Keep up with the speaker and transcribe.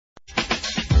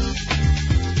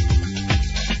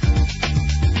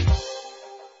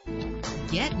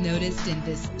noticed in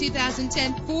this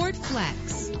 2010 Ford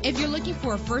Flex. If you're looking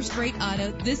for a first-rate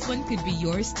auto, this one could be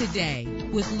yours today.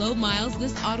 With low miles,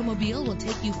 this automobile will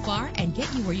take you far and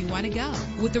get you where you want to go.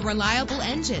 With a reliable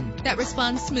engine that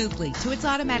responds smoothly to its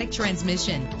automatic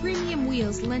transmission, premium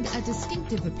wheels lend a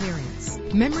distinctive appearance.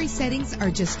 Memory settings are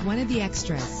just one of the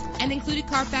extras. An included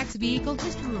Carfax Vehicle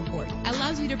History Report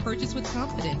allows you to purchase with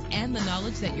confidence and the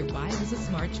knowledge that your buy was a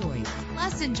smart choice.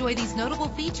 Plus, enjoy these notable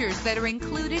features that are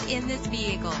included in this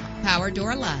vehicle: power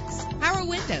door locks, power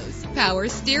windows, power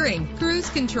steering, cruise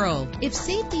control. If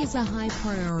safety is a high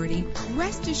priority,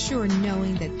 rest assured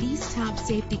knowing that these top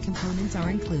safety components are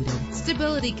included.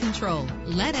 Stability control.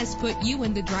 Let us put you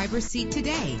in the driver's seat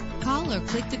today. Call or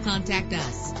click to contact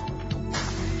us.